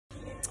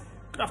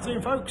Good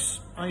afternoon, folks.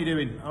 How are you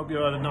doing? I hope you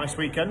had a nice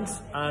weekend.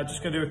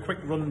 Just going to do a quick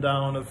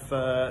rundown of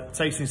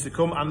tastings to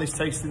come and this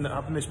tasting that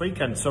happened this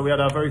weekend. So we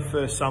had our very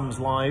first Sam's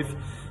Live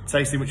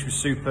tasting, which was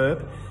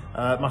superb.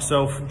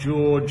 Myself,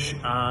 George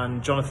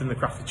and Jonathan, the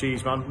crafty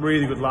cheese man,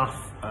 really good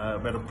laugh.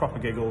 We had a proper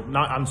giggle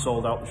and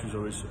sold out, which was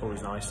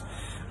always nice.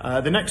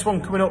 The next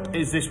one coming up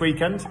is this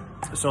weekend.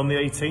 So on the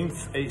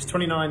 18th, it's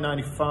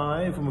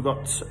 $29.95 and we've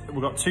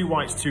got 2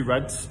 whites, 2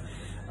 reds.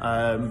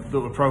 That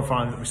we're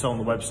profiling that we sell on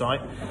the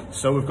website.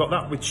 So we've got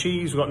that with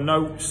cheese, we've got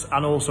notes,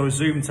 and also a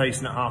Zoom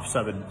tasting at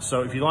 7:30.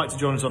 So if you'd like to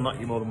join us on that,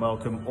 you're more than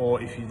welcome.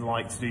 Or if you'd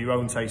like to do your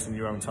own tasting in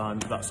your own time,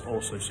 that's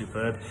also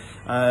superb.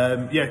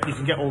 Yeah, you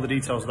can get all the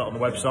details of that on the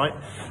website.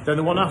 Then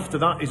the one after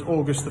that is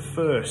August the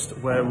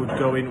 1st, where we're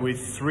going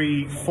with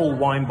 3 full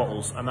wine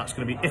bottles, and that's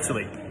going to be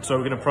Italy. So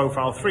we're going to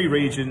profile 3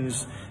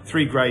 regions,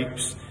 3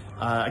 grapes.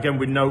 Again,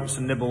 with notes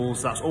and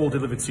nibbles, that's all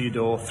delivered to your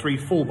door. 3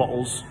 full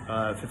bottles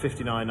for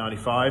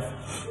 $59.95.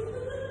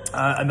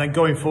 And then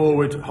going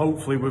forward,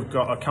 hopefully we've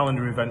got a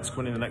calendar of events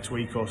coming in the next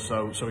week or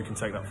so we can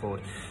take that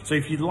forward. So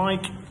if you'd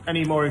like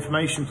any more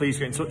information, please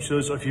get in touch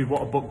with us. Or if you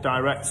want to book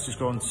direct, just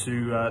go on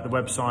to the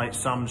website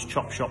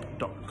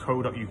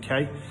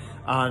samschopshop.co.uk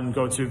and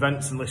go to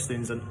events and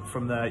listings, and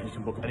from there you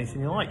can book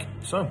anything you like.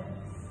 So,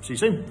 see you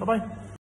soon. Bye-bye.